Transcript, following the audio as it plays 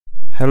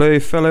Hello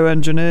fellow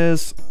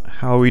engineers,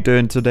 how are we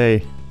doing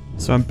today?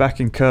 So I'm back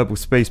in Kerbal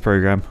Space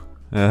Program.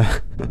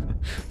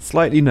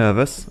 Slightly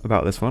nervous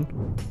about this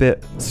one,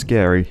 bit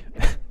scary.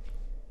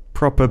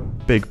 Proper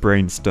big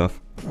brain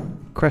stuff.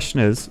 Question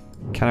is,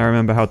 can I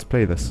remember how to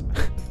play this?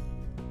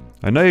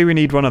 I know we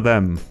need one of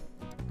them.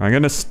 I'm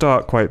gonna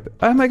start quite...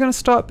 Am I gonna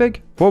start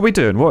big? What are we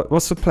doing?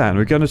 What's the plan?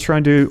 We're gonna try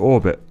and do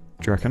orbit,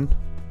 do you reckon?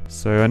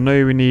 So I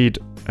know we need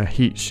a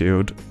heat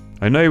shield.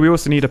 I know we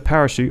also need a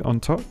parachute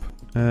on top.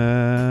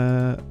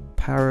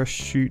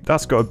 Parachute,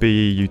 that's got to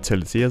be a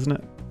utility, isn't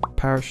it?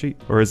 Parachute,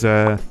 or is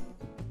there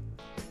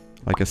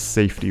like a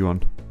safety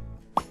one?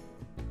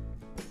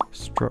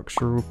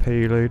 Structural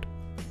payload.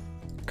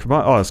 Come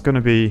on, oh, it's going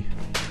to be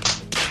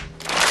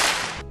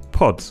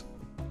pods.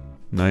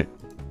 No,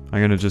 I'm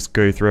going to just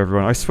go through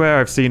everyone. I swear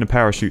I've seen a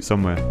parachute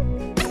somewhere.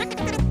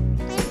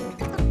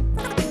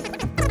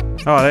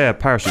 Oh yeah,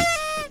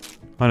 parachutes.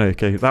 I know,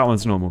 okay, that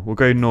one's normal. We'll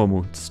go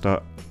normal to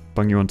start.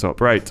 Bung you on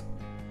top, right.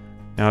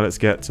 Now let's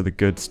get to the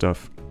good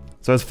stuff.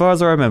 So as far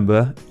as I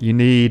remember, you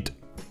need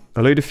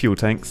a load of fuel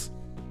tanks,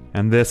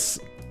 and the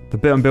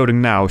bit I'm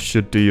building now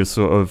should do your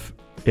sort of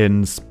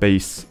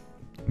in-space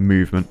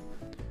movement.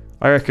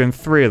 I reckon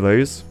 3 of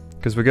those,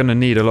 because we're going to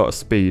need a lot of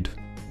speed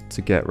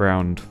to get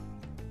around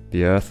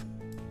the Earth.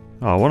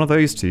 Oh, one of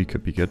those 2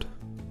 could be good.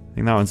 I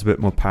think that one's a bit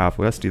more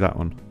powerful. Let's do that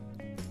one.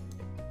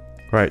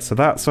 Right, so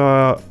that's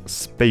our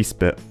space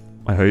bit,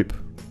 I hope.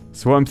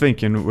 So what I'm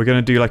thinking, we're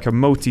going to do like a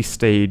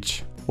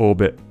multi-stage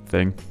orbit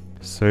thing.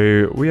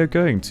 So we are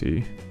going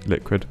to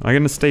liquid. I'm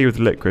going to stay with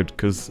liquid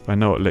because I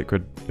know what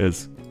liquid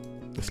is.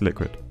 It's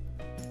liquid.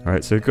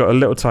 Alright, so we've got a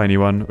little tiny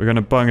one. We're going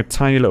to bung a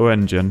tiny little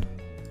engine.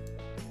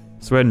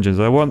 So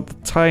engines, I want the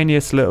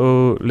tiniest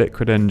little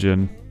liquid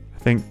engine. I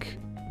think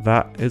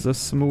that is a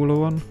smaller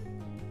one.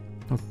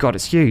 Oh god,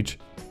 it's huge.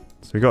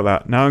 So we got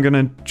that. Now I'm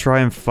going to try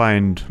and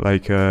find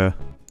like a...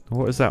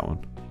 What is that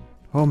one?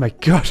 Oh my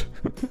god.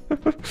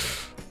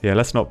 Yeah,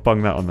 let's not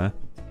bung that on there.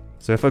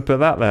 So if I put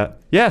that there,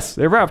 yes,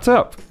 it wrapped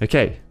up.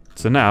 Okay,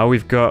 so now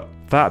we've got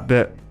that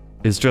bit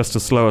is just to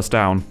slow us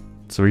down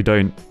so we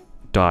don't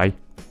die.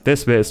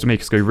 This bit is to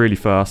make us go really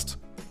fast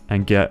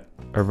and get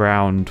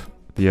around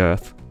the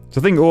Earth. So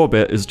I think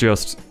orbit is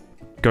just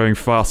going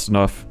fast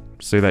enough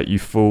so that you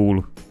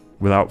fall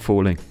without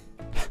falling.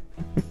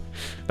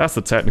 That's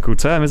the technical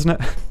term, isn't it?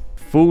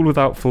 Fall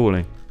without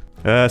falling.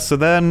 So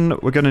then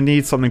we're going to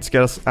need something to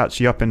get us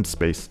actually up into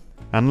space.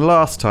 And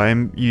last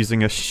time,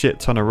 using a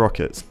shit ton of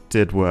rockets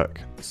did work.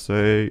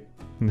 So...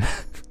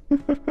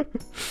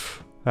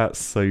 That's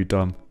so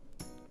dumb.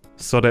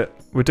 Sod it.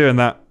 We're doing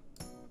that.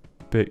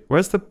 Big.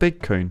 Where's the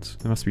big cones?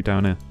 They must be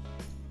down here.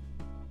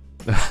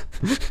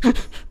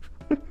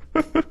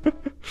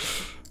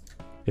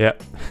 Yeah.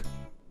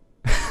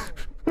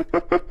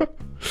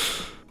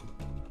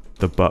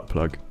 The butt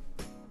plug.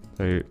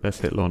 So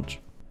let's hit launch.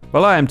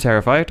 Well, I am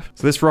terrified.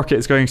 So this rocket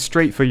is going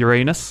straight for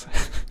Uranus.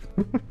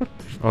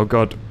 Oh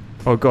god.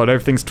 Oh god,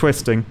 everything's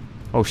twisting.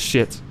 Oh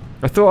shit.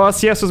 I thought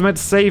RCS was meant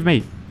to save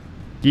me.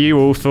 You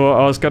all thought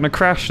I was gonna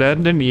crash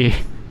then, didn't you?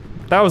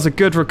 That was a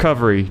good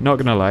recovery, not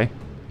gonna lie.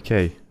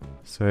 Okay,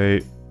 so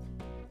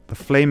the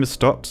flame has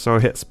stopped, so I'll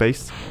hit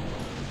space.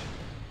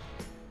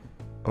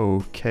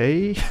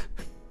 Okay.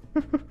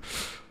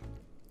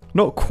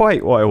 Not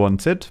quite what I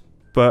wanted,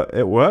 but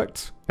it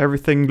worked.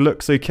 Everything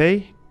looks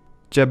okay.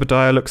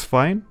 Jebediah looks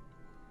fine.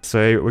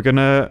 So we're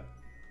gonna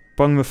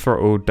bung the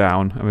throttle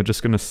down, and we're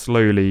just gonna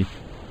slowly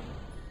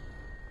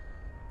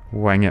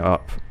wang it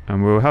up,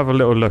 and we'll have a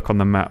little look on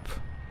the map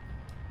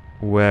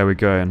where we're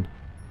going.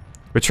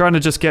 We're trying to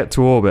just get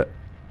to orbit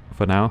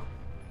for now.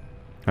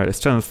 Alright, let's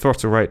turn the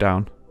throttle right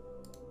down.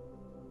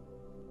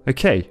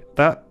 Okay,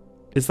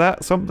 is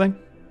that something?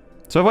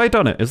 So have I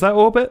done it? Is that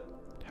orbit?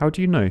 How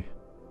do you know?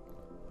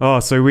 Oh,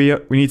 so we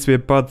need to be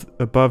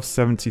above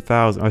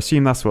 70,000. I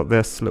assume that's what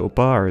this little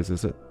bar is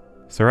it?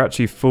 So we're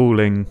actually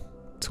falling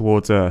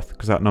towards Earth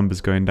because that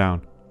number's going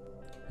down.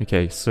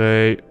 Okay,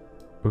 so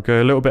we'll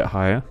go a little bit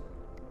higher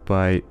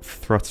by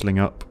throttling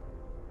up.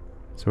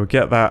 So we'll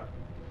get that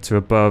to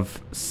above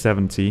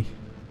 70,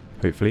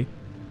 hopefully.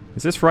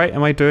 Is this right?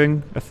 Am I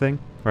doing a thing?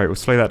 Right, we'll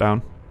slow that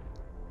down.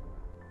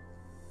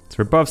 So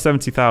we're above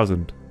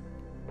 70,000.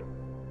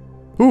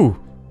 Ooh!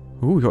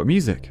 Ooh, we got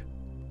music.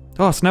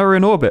 Oh, so now we're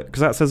in orbit,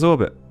 because that says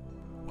orbit.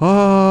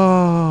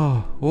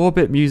 Oh,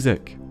 orbit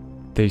music.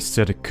 They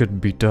said it couldn't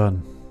be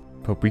done,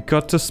 but we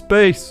got to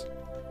space.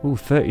 Ooh,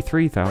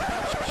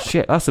 33,000.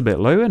 Shit, that's a bit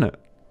low, isn't it?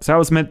 So that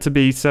was meant to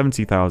be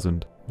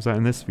 70,000. Was that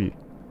in this view?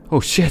 Oh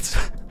shit!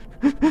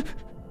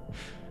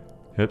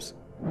 Oops.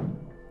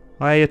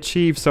 I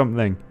achieved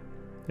something.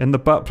 In the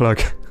butt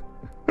plug.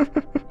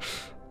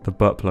 The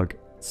butt plug.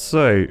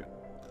 So,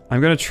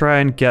 I'm going to try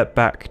and get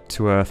back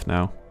to Earth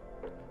now.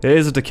 It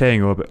is a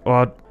decaying orbit.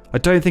 Oh, I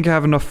don't think I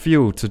have enough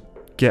fuel to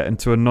get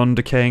into a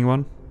non-decaying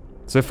one.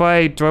 So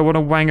do I want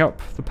to wang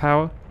up the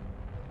power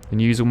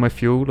and use all my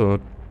fuel, or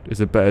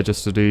is it better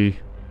just to do...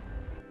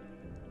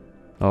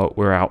 Oh,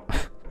 we're out.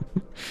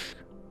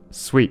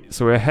 Sweet,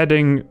 so we're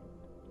heading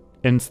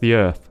into the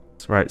Earth.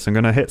 Right, so I'm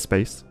going to hit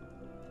space.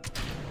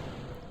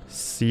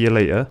 See you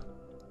later.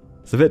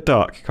 It's a bit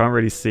dark, can't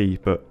really see,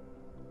 but...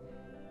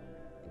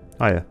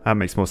 Oh yeah, that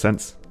makes more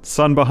sense.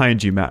 Sun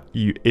behind you, Matt,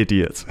 you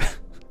idiot.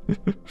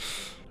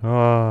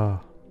 Ah,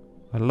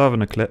 I love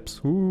an eclipse.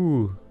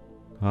 Ooh.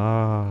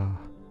 Ah.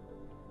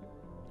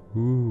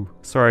 Ooh.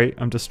 Sorry,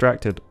 I'm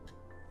distracted.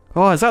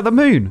 Oh, is that the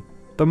moon?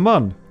 The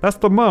mun. That's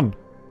the mun.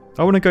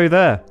 I want to go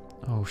there.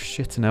 Oh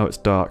shit, now it's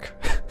dark.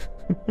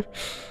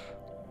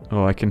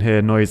 Oh, I can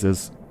hear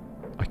noises.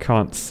 I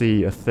can't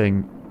see a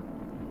thing.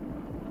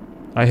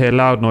 I hear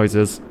loud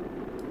noises.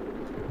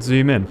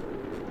 Zoom in.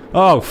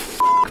 Oh, f***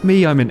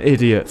 me, I'm an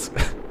idiot.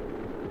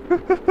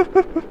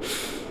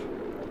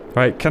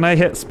 Right, can I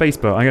hit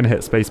spacebar? I'm gonna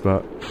hit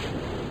spacebar.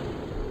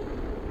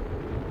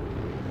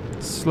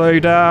 Slow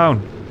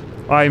down.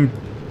 I'm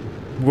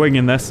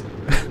winging this.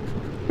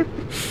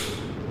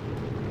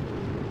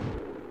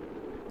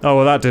 Oh,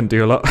 well that didn't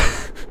do a lot.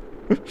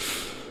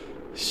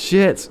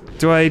 Shit.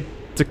 Do I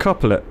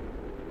decouple it?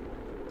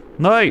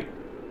 No!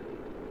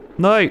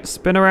 No!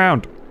 Spin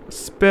around!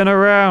 Spin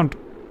around!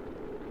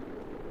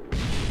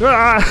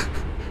 Ah!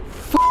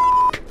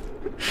 Fuck!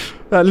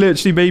 That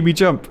literally made me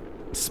jump.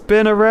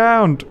 Spin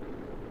around!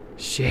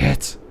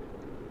 Shit.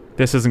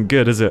 This isn't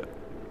good, is it?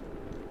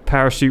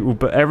 Parachute will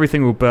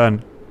everything will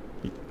burn.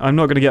 I'm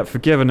not gonna get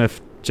forgiven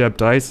if Jeb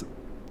dies.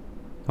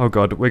 Oh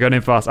god, we're going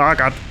in fast. Oh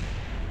god!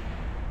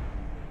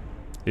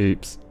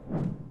 Oops.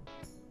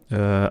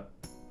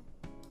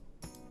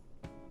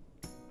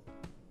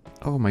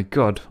 Oh my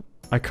god.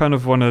 I kind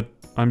of wanna...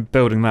 I'm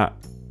building that.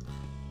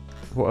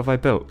 What have I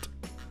built?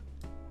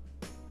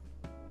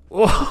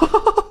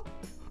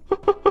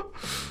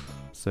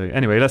 So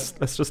anyway, let's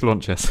just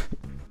launch this.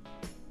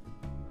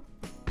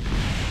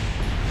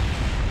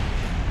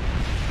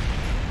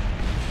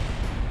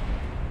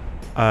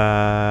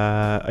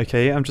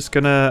 Okay, I'm just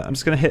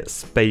gonna hit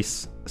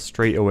space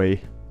straight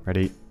away.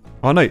 Ready?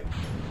 Oh no!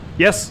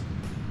 Yes!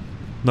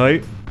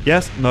 No!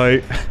 Yes!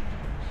 No!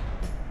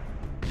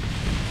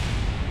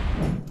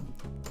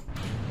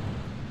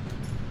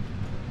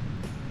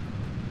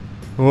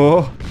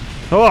 Oh!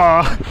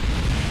 Oh!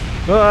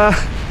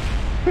 Ah!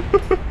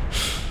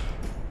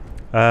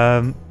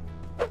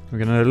 We're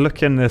gonna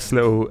look in this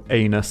little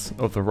anus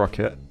of the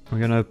rocket. We're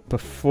gonna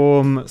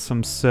perform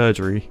some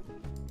surgery.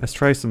 Let's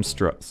try some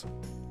struts.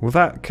 Will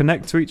that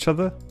connect to each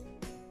other?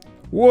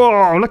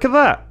 Whoa! Look at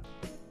that!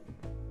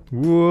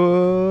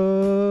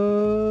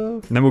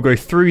 Whoa! And then we'll go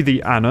through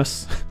the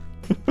anus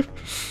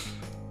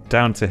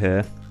down to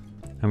here,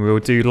 and we will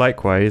do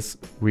likewise.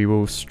 We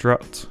will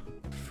strut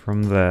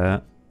from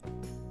there.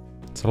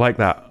 So like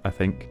that, I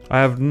think. I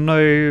have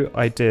no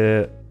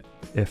idea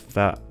if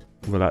that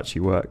will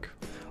actually work.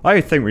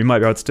 I think we might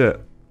be able to do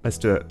it. Let's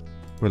do it.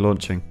 We're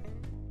launching.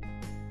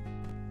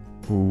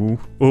 Ooh.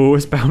 Oh,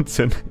 it's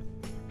bouncing.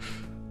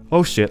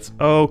 Oh shit.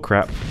 Oh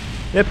crap.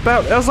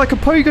 That was like a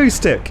pogo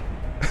stick.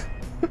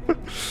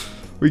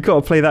 We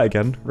gotta play that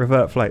again.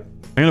 Revert flight.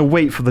 I'm gonna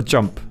wait for the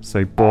jump.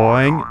 So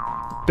boing.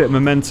 Bit of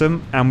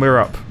momentum, and we're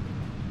up.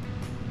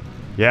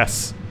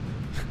 Yes.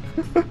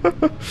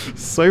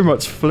 So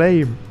much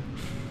flame.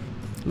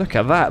 Look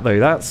at that though,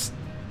 that's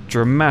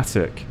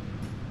dramatic.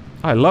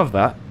 I love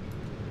that.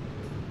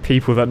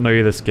 People that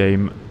know this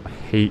game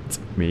hate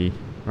me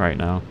right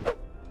now.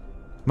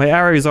 My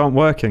arrows aren't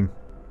working.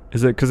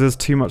 Is it because there's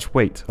too much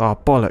weight? Ah, oh,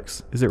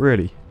 bollocks. Is it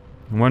really?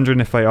 I'm wondering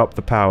if I up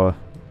the power,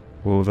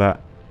 will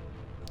that...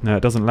 No,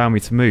 it doesn't allow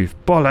me to move.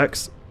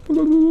 Bollocks!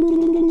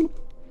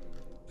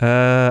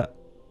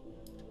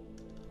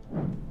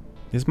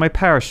 Is my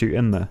parachute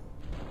in there?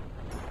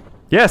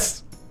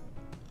 Yes!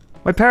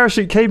 My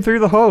parachute came through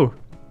the hole!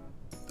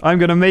 I'm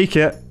gonna make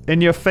it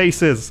in your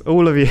faces,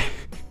 all of you.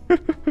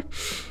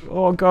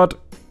 Oh god,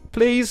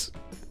 please.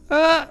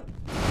 Ah.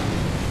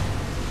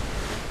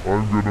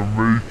 I'm gonna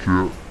make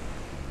it.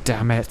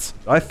 Damn it.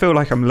 I feel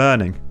like I'm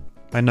learning.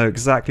 I know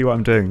exactly what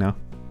I'm doing now.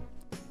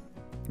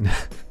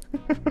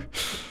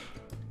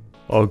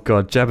 Oh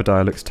god,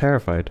 Jebediah looks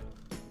terrified.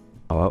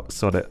 Oh well,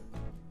 sod it.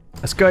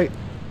 Let's go.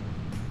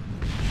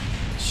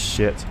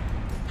 Shit.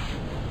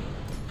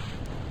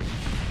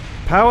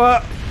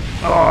 Power!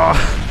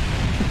 Oh.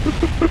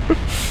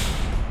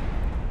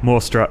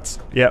 More struts.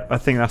 Yep, I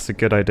think that's a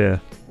good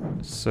idea.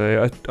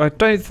 So, I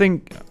don't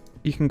think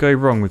you can go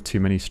wrong with too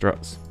many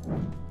struts.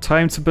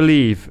 Time to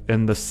believe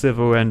in the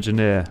civil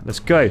engineer. Let's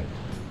go!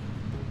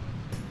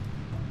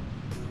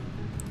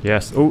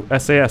 Yes. Oh,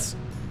 SAS.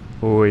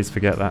 Always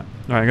forget that.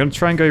 Alright, I'm going to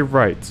try and go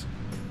right.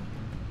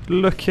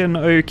 Looking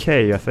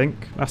okay, I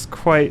think. That's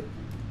quite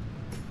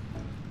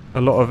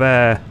a lot of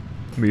air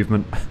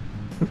movement.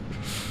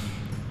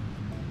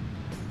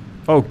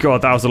 Oh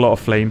god, that was a lot of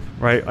flame.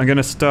 Right, I'm going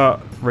to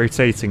start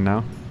rotating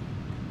now.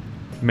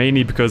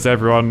 Mainly because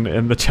everyone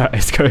in the chat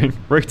is going,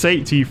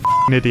 rotate, you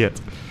f***ing idiot.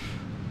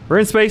 We're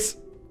in space.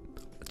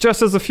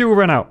 Just as the fuel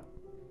ran out.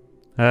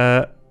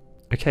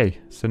 Okay,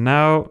 so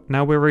now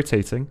we're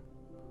rotating.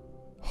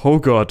 Oh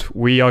god,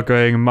 we are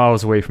going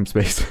miles away from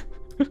space.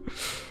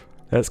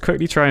 Let's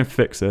quickly try and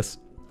fix this.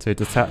 To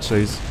detach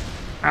those.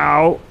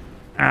 Ow!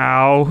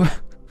 Ow!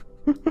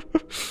 Well,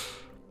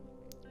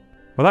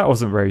 that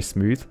wasn't very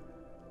smooth.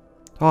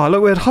 Oh,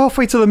 look, we're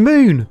halfway to the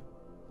moon!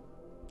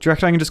 Do you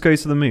reckon I can just go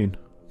to the moon?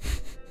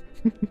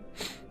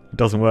 It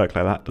doesn't work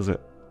like that, does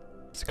it?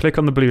 So click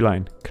on the blue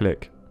line.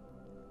 Click.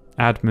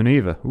 Add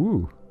maneuver.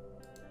 Ooh.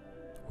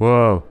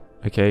 Whoa.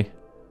 Okay.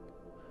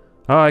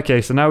 Oh,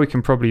 okay, so now we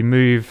can probably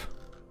move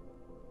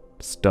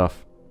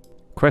stuff.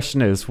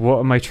 Question is, what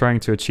am I trying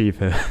to achieve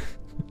here?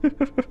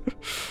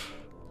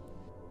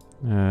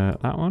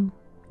 That one?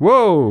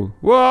 Whoa!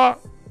 What?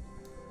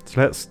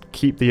 So let's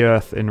keep the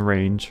Earth in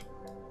range.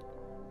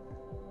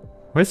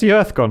 Where's the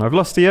Earth gone? I've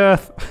lost the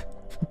Earth!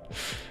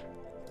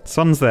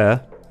 Sun's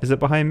there. Is it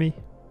behind me?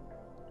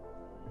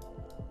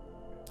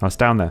 Oh, it's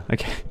down there.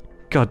 Okay.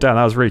 God damn,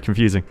 that was really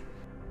confusing.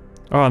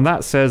 Oh, and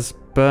that says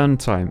burn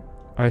time.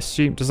 I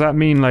assume... Does that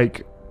mean,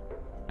 like,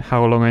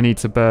 how long I need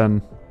to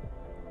burn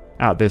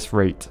at this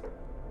rate?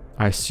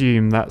 I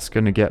assume that's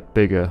going to get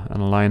bigger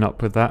and line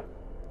up with that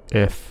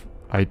if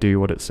I do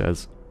what it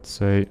says.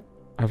 So,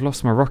 I've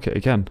lost my rocket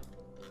again.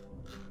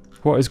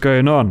 What is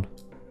going on?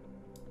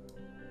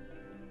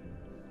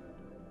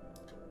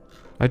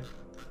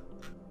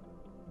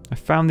 I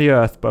found the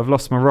Earth, but I've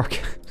lost my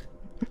rocket.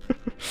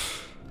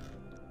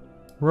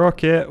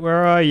 Rocket,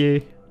 where are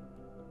you?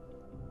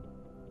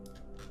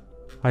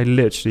 I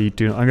literally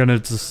do not... I'm going to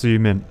just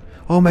zoom in.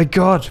 Oh my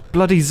god,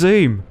 bloody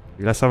zoom!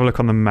 Let's have a look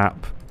on the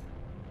map.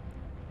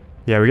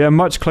 Yeah, we're getting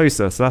much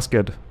closer, so that's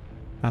good.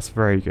 That's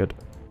very good.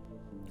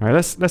 Alright,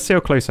 let's see how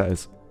close that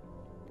is.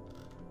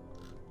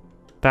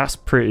 That's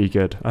pretty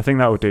good. I think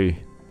that will do.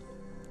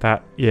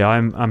 That, yeah,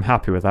 I'm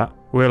happy with that.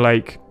 We're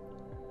like...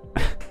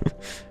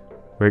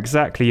 we're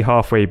exactly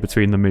halfway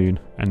between the moon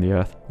and the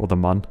Earth, or the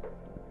mun.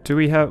 Do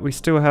we have... We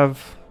still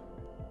have...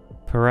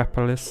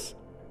 Parapolis?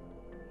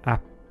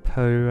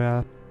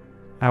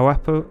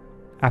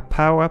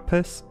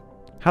 Apoapis?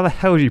 How the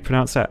hell do you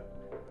pronounce that?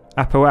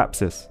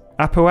 Apoapsis.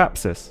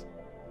 Apoapsis.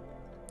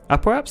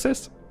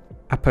 Apoapsis?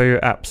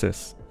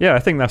 Apoapsis. Yeah, I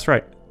think that's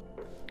right.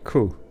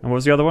 Cool. And what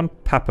was the other one?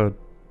 Periapsis.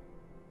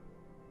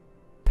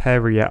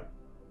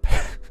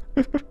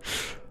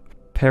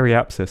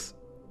 Periapsis.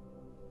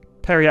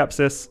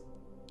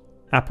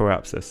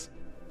 Apoapsis.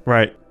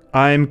 Right.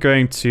 I'm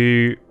going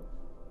to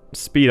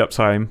speed up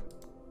time.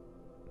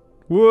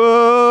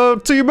 Whoa!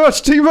 Too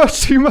much! Too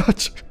much! Too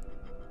much!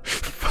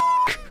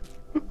 Fuck!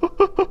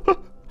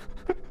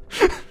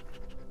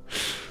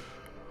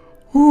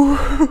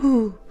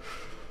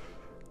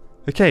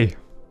 Okay.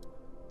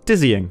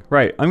 Dizzying.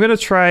 Right. I'm going to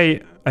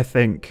try, I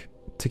think,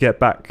 to get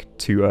back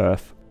to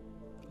Earth.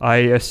 I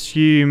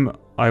assume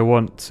I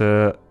want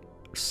to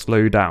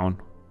slow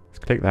down. Let's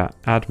click that.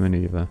 Add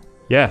maneuver.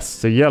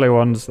 Yes, the yellow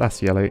ones.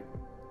 That's yellow.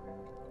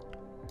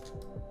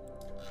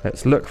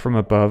 Let's look from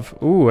above.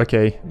 Ooh,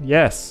 okay.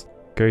 Yes.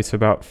 Go to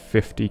about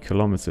 50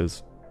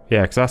 kilometers.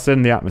 Yeah, because that's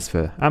in the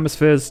atmosphere.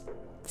 Atmosphere's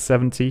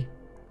 70.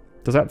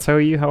 Does that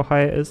tell you how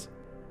high it is?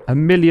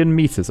 1,000,000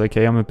 meters.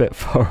 Okay, I'm a bit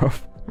far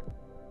off.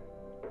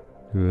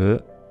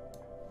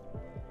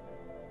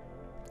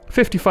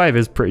 55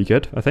 is pretty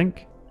good, I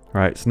think.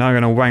 Right, so now I'm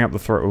going to wang up the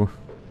throttle.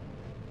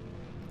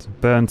 So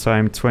burn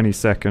time 20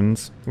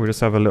 seconds. We'll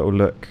just have a little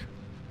look.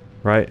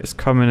 Right, it's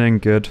coming in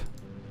good.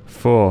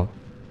 4,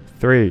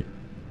 3,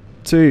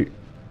 2,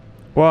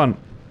 1.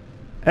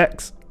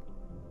 X.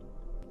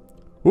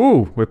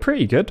 Ooh, we're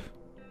pretty good.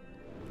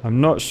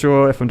 I'm not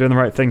sure if I'm doing the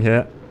right thing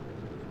here.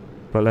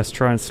 But let's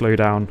try and slow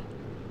down.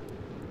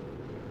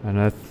 And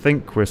I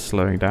think we're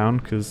slowing down,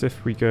 because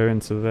if we go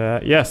into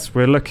there... Yes,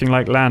 we're looking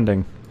like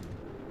landing.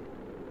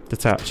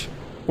 Detach.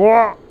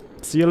 Whoa!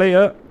 See you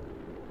later.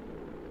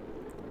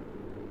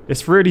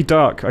 It's really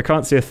dark. I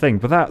can't see a thing.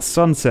 But that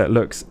sunset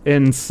looks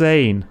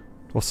insane.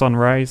 Or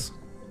sunrise.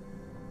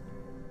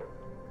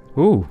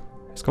 Ooh,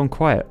 it's gone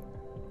quiet.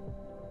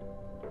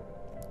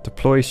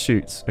 Deploy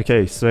chutes.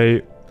 Okay,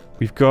 so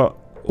we've got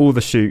all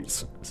the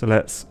chutes. So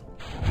let's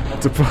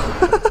deploy.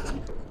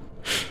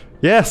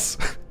 Yes!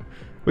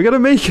 We're gonna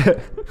make it!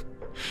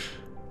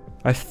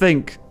 I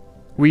think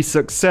we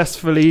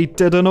successfully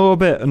did an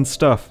orbit and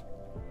stuff.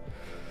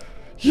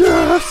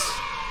 Yes!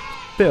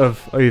 Bit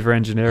of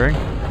over-engineering.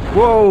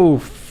 Whoa!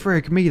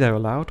 Frig me, they were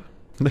loud.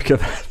 Look at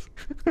that.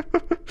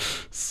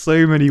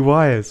 So many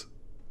wires.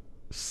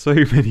 So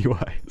many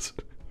wires.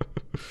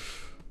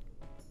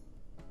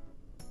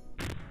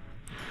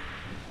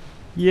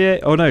 Yeah.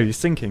 Oh no, he's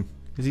sinking.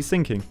 Is he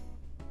sinking?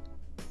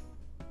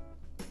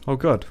 Oh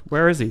god,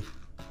 where is he?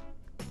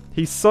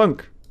 He's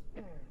sunk.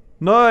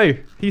 No,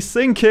 he's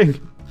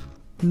sinking.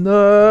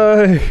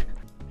 No.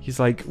 He's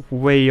like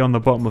way on the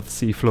bottom of the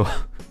seafloor.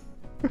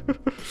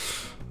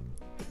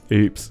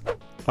 Oops.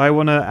 I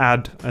want to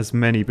add as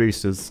many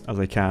boosters as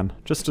I can,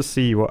 just to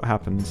see what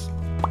happens.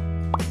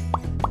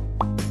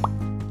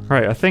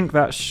 Right, I think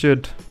that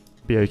should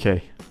be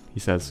okay, he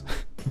says.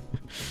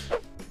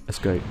 Let's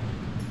go.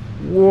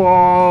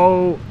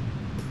 Whoa!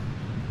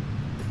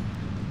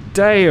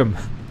 Damn!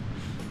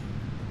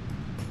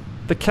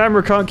 The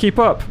camera can't keep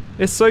up.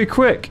 It's so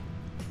quick.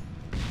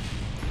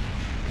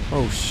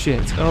 Oh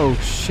shit. Oh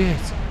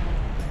shit.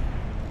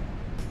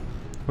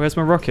 Where's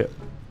my rocket?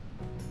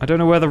 I don't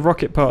know where the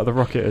rocket part of the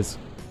rocket is.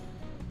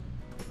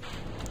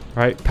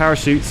 Right,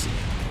 parachutes.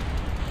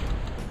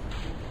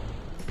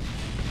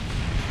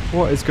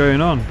 What is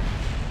going on?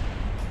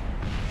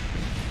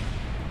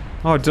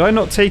 Oh, did I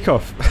not take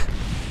off?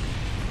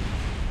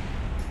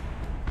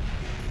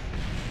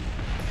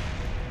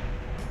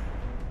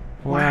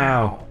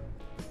 Wow.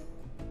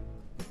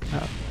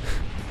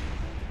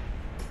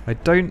 I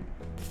don't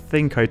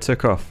think I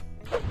took off.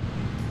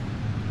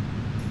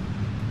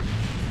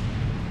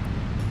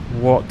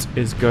 What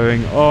is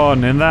going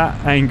on in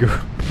that angle?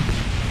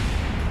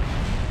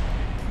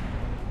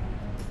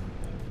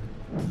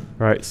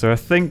 Right, so I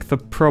think the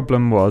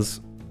problem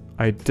was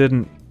I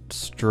didn't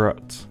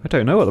strut. I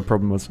don't know what the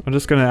problem was. I'm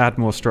just going to add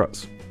more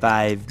struts.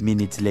 5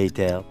 minutes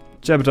later.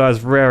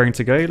 Jebediah's raring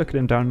to go. Look at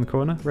him down in the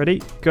corner.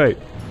 Ready? Go.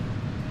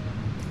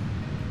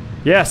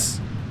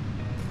 Yes!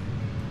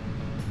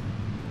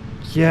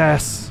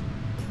 Yes!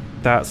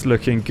 That's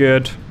looking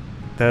good.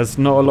 There's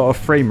not a lot of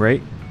frame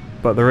rate,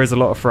 but there is a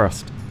lot of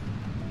thrust.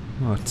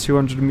 Oh,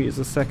 200 meters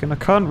a second. I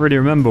can't really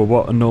remember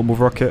what a normal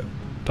rocket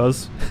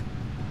does.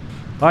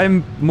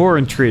 I'm more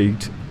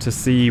intrigued to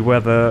see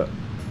whether,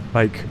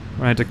 like,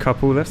 when I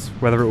decouple this,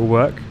 whether it will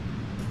work.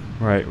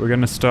 Right, we're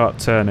going to start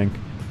turning.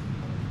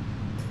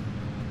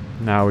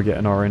 Now we get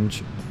an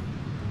orange.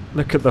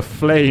 Look at the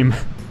flame.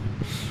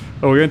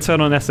 Oh, we're going to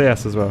turn on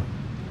SAS as well.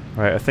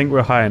 Right, I think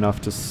we're high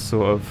enough to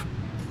sort of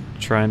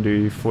try and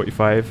do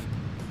 45,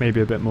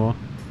 maybe a bit more.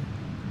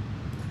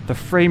 The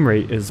frame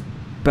rate is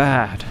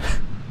bad.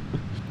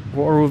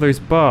 What are all those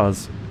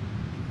bars?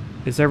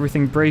 Is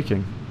everything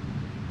breaking?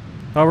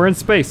 Oh, we're in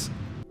space.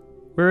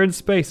 We're in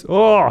space.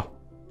 Oh!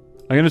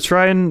 I'm going to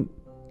try and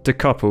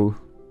decouple,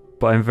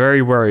 but I'm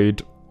very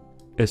worried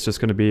it's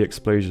just going to be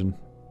explosion.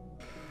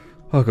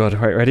 Oh god,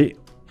 right, ready?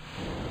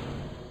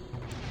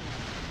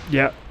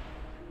 Yeah.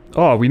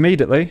 Oh, we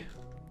made it though.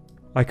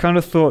 I kind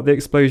of thought the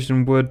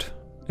explosion would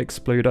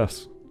explode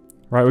us.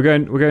 Right, we're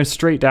going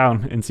straight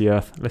down into the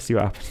Earth. Let's see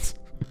what happens.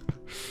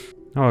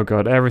 Oh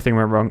god, everything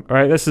went wrong.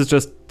 Alright, this is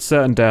just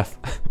certain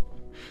death.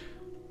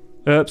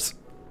 Oops.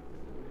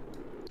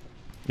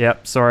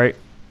 Yep, sorry.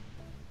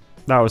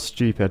 That was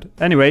stupid.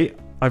 Anyway,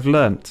 I've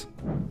learnt.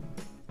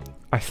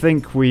 I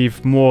think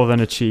we've more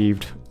than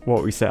achieved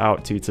what we set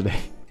out to today.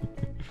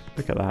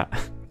 Look at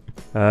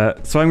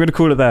that. So I'm going to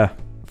call it there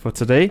for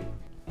today.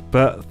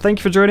 But thank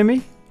you for joining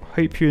me.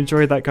 Hope you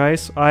enjoyed that,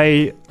 guys.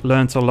 I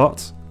learnt a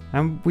lot.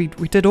 And we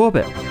did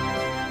orbit,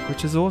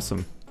 which is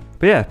awesome.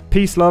 But yeah,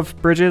 peace, love,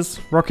 bridges,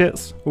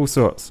 rockets, all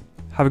sorts.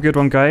 Have a good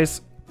one,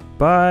 guys.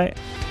 Bye.